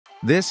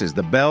This is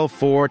the Bell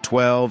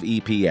 412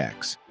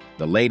 EPX,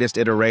 the latest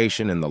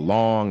iteration in the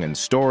long and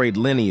storied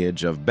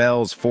lineage of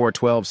Bell's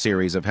 412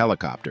 series of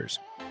helicopters.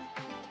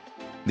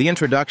 The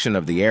introduction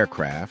of the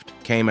aircraft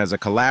came as a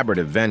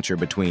collaborative venture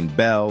between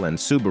Bell and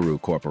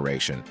Subaru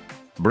Corporation,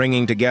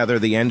 bringing together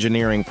the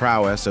engineering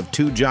prowess of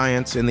two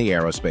giants in the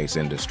aerospace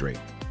industry.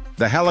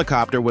 The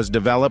helicopter was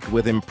developed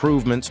with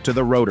improvements to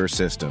the rotor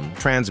system,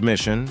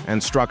 transmission,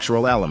 and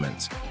structural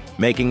elements,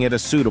 making it a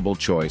suitable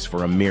choice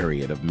for a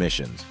myriad of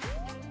missions.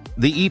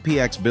 The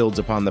EPX builds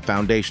upon the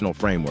foundational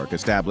framework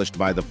established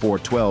by the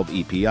 412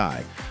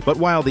 EPI, but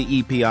while the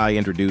EPI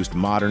introduced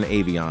modern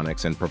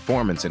avionics and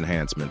performance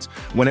enhancements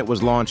when it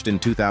was launched in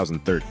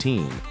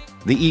 2013,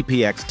 the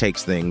EPX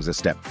takes things a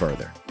step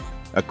further.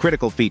 A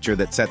critical feature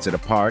that sets it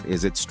apart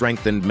is its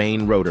strengthened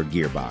main rotor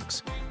gearbox,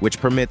 which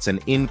permits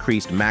an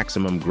increased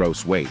maximum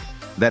gross weight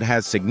that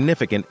has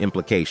significant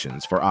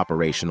implications for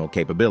operational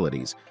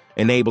capabilities,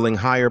 enabling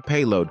higher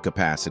payload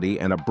capacity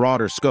and a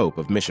broader scope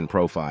of mission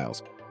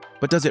profiles.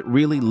 But does it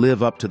really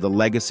live up to the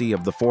legacy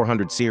of the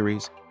 400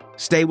 series?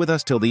 Stay with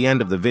us till the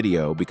end of the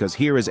video because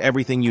here is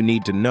everything you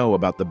need to know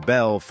about the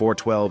Bell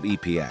 412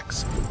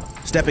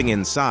 EPX. Stepping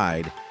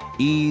inside,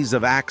 ease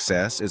of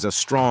access is a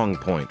strong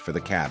point for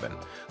the cabin.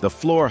 The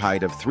floor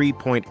height of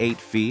 3.8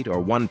 feet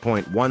or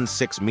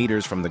 1.16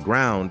 meters from the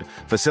ground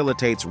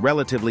facilitates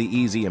relatively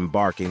easy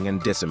embarking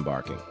and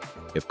disembarking.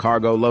 If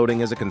cargo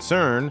loading is a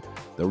concern,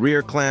 the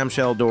rear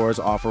clamshell doors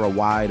offer a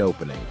wide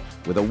opening,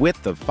 with a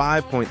width of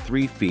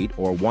 5.3 feet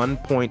or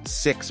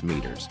 1.6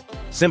 meters,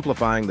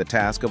 simplifying the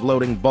task of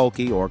loading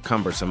bulky or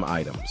cumbersome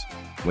items.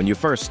 When you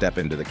first step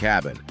into the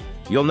cabin,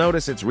 you'll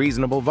notice its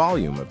reasonable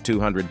volume of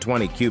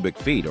 220 cubic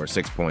feet or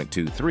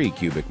 6.23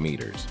 cubic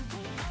meters.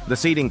 The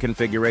seating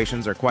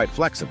configurations are quite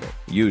flexible,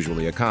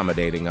 usually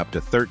accommodating up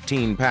to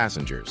 13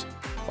 passengers,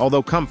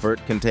 although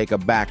comfort can take a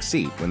back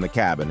seat when the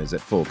cabin is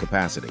at full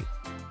capacity.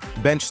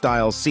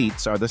 Bench-style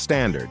seats are the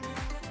standard,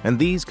 and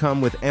these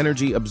come with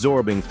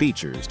energy-absorbing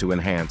features to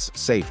enhance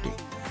safety.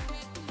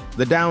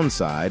 The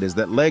downside is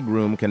that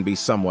legroom can be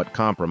somewhat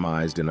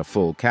compromised in a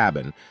full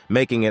cabin,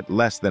 making it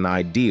less than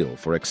ideal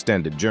for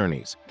extended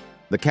journeys.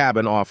 The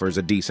cabin offers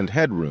a decent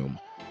headroom,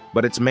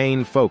 but its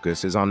main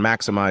focus is on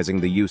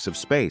maximizing the use of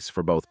space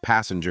for both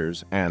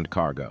passengers and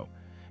cargo.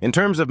 In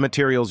terms of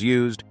materials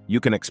used, you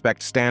can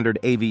expect standard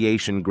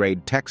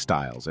aviation-grade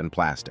textiles and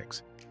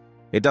plastics.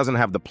 It doesn't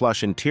have the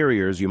plush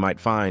interiors you might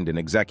find in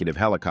executive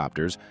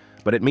helicopters,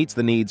 but it meets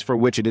the needs for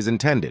which it is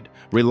intended: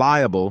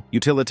 reliable,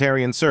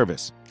 utilitarian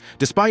service.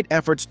 Despite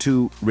efforts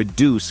to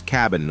reduce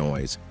cabin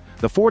noise,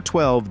 the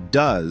 412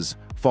 does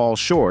fall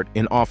short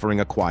in offering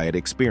a quiet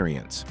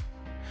experience.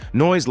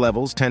 Noise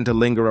levels tend to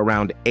linger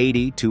around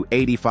 80 to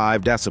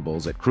 85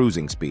 decibels at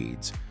cruising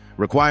speeds,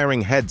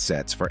 requiring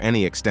headsets for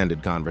any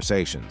extended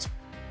conversations.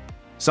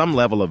 Some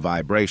level of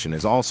vibration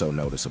is also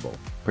noticeable,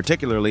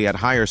 particularly at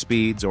higher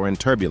speeds or in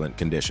turbulent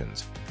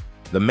conditions.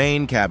 The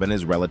main cabin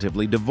is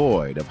relatively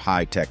devoid of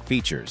high-tech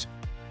features.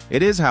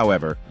 It is,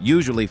 however,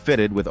 usually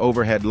fitted with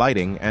overhead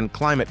lighting and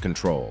climate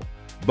control,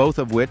 both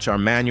of which are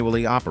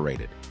manually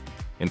operated.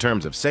 In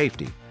terms of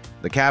safety,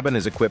 the cabin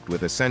is equipped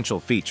with essential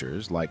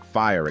features like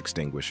fire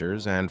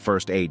extinguishers and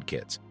first aid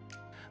kits.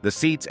 The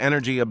seat's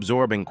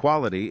energy-absorbing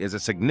quality is a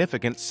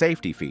significant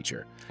safety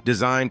feature,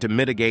 designed to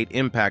mitigate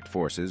impact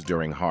forces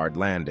during hard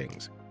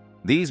landings.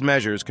 These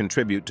measures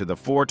contribute to the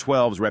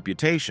 412's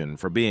reputation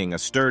for being a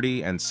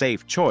sturdy and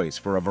safe choice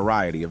for a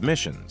variety of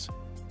missions.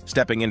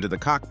 Stepping into the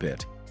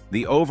cockpit,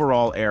 the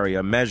overall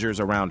area measures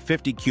around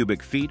 50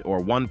 cubic feet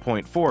or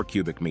 1.4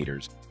 cubic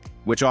meters,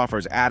 which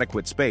offers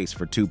adequate space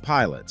for two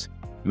pilots,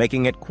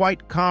 making it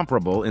quite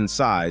comparable in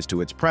size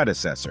to its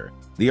predecessor,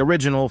 the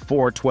original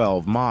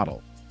 412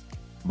 model.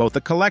 Both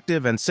the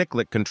collective and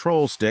cyclic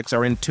control sticks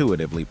are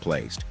intuitively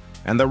placed,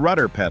 and the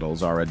rudder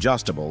pedals are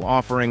adjustable,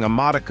 offering a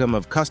modicum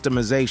of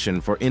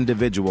customization for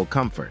individual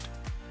comfort.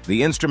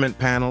 The instrument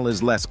panel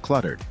is less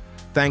cluttered,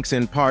 thanks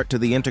in part to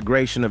the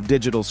integration of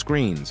digital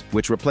screens,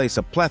 which replace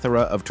a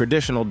plethora of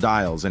traditional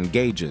dials and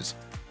gauges.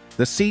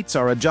 The seats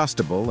are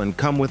adjustable and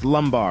come with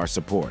lumbar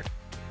support.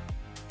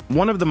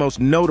 One of the most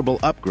notable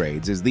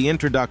upgrades is the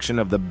introduction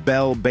of the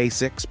Bell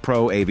Basics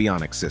Pro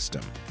avionics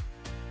system.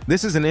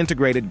 This is an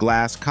integrated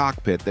glass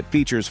cockpit that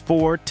features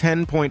four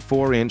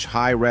 10.4-inch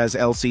high-res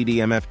LCD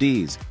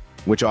MFDs,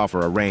 which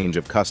offer a range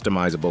of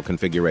customizable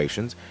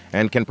configurations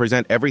and can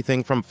present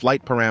everything from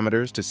flight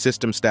parameters to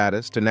system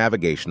status to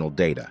navigational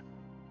data.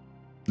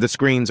 The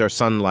screens are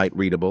sunlight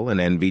readable and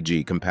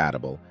NVG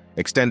compatible,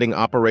 extending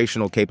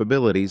operational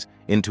capabilities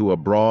into a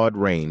broad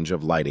range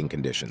of lighting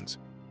conditions.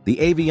 The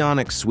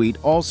avionics suite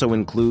also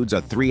includes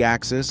a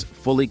 3-axis,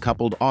 fully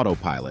coupled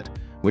autopilot,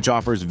 which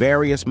offers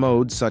various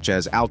modes such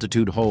as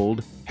altitude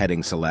hold,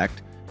 heading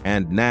select,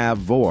 and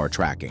nav-vor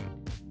tracking,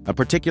 a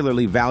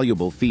particularly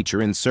valuable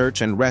feature in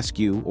search and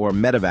rescue or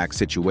medevac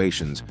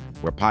situations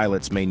where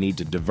pilots may need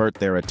to divert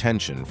their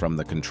attention from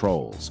the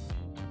controls.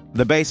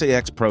 The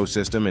Basics Pro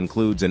system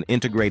includes an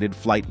integrated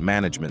flight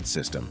management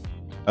system,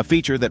 a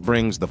feature that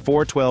brings the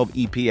 412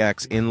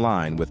 EPX in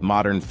line with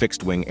modern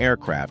fixed-wing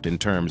aircraft in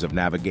terms of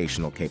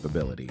navigational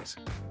capabilities.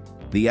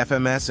 The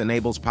FMS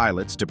enables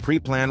pilots to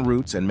pre-plan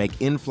routes and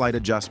make in-flight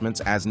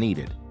adjustments as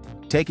needed,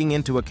 taking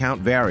into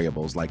account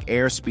variables like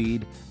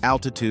airspeed,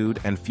 altitude,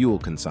 and fuel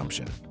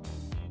consumption.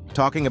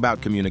 Talking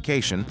about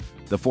communication,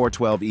 the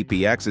 412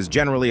 EPX is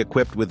generally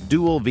equipped with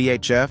dual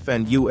VHF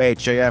and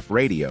UHF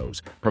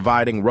radios,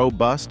 providing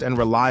robust and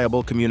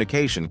reliable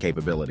communication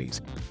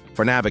capabilities.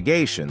 For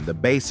navigation, the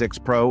Basics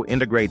Pro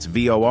integrates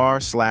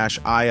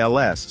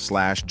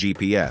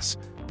VOR/ILS/GPS,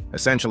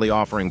 essentially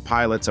offering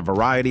pilots a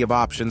variety of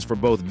options for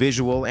both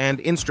visual and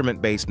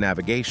instrument-based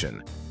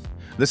navigation.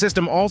 The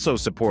system also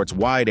supports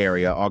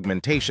wide-area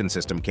augmentation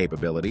system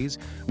capabilities,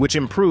 which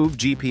improve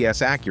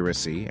GPS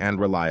accuracy and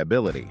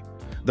reliability.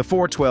 The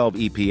 412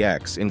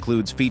 EPX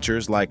includes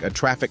features like a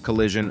traffic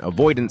collision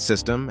avoidance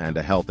system and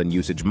a health and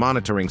usage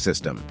monitoring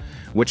system,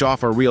 which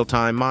offer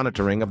real-time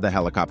monitoring of the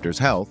helicopter's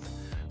health,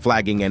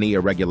 flagging any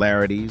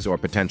irregularities or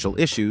potential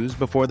issues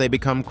before they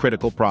become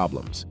critical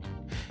problems.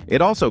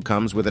 It also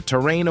comes with a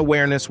terrain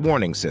awareness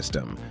warning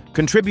system,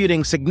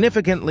 contributing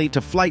significantly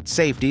to flight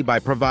safety by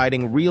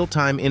providing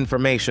real-time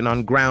information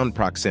on ground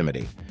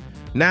proximity.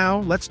 Now,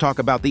 let's talk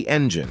about the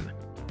engine,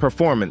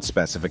 performance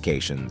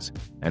specifications,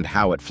 and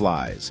how it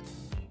flies.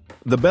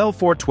 The Bell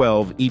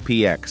 412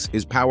 EPX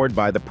is powered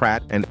by the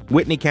Pratt &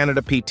 Whitney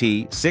Canada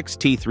PT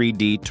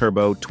 6T3D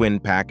turbo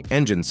twin-pack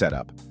engine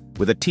setup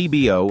with a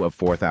TBO of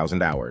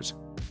 4,000 hours.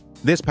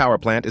 This power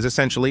plant is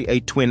essentially a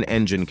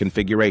twin-engine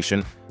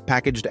configuration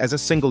packaged as a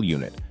single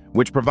unit,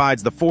 which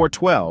provides the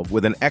 412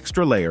 with an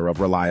extra layer of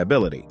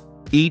reliability.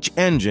 Each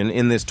engine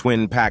in this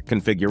twin-pack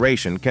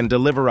configuration can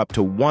deliver up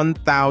to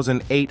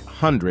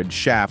 1,800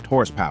 shaft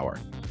horsepower.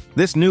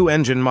 This new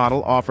engine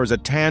model offers a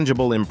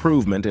tangible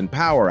improvement in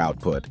power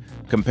output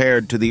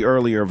compared to the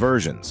earlier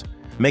versions,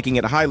 making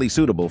it highly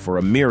suitable for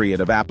a myriad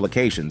of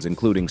applications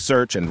including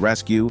search and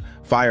rescue,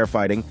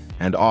 firefighting,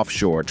 and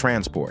offshore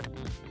transport.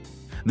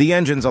 The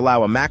engines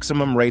allow a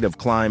maximum rate of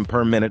climb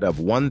per minute of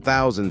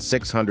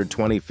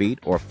 1,620 feet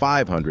or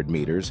 500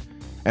 meters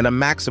and a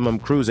maximum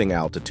cruising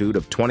altitude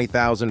of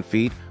 20,000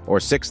 feet or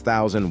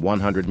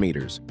 6,100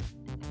 meters.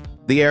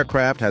 The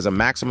aircraft has a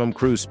maximum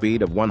cruise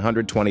speed of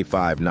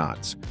 125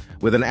 knots,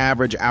 with an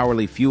average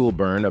hourly fuel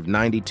burn of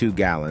 92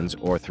 gallons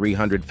or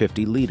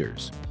 350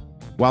 liters.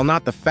 While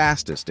not the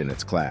fastest in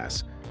its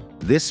class,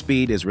 this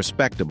speed is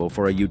respectable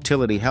for a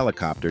utility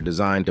helicopter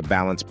designed to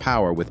balance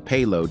power with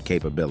payload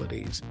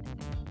capabilities.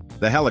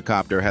 The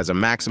helicopter has a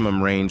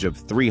maximum range of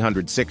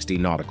 360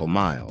 nautical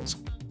miles,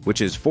 which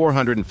is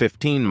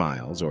 415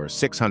 miles or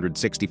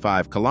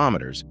 665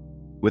 kilometers,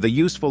 with a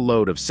useful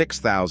load of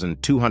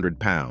 6,200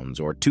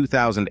 pounds or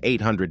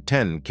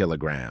 2,810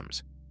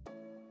 kilograms.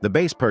 The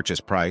base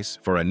purchase price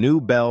for a new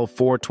Bell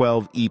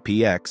 412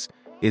 EPX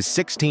is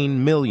 $16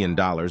 million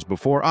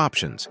before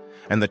options,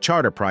 and the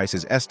charter price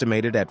is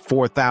estimated at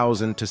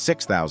 $4,000 to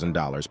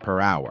 $6,000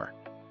 per hour.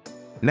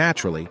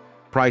 Naturally,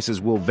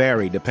 prices will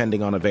vary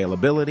depending on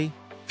availability,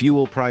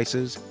 fuel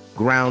prices,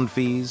 ground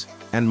fees,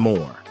 and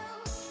more.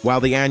 While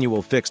the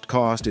annual fixed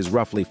cost is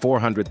roughly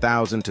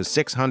 $400,000 to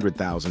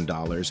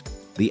 $600,000,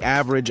 the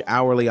average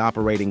hourly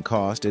operating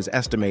cost is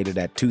estimated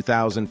at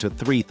 $2,000 to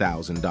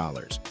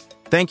 $3,000.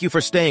 Thank you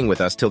for staying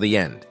with us till the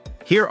end.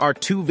 Here are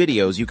 2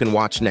 videos you can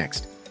watch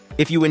next.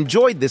 If you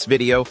enjoyed this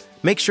video,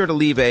 make sure to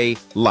leave a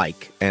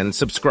like and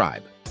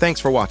subscribe. Thanks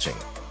for watching.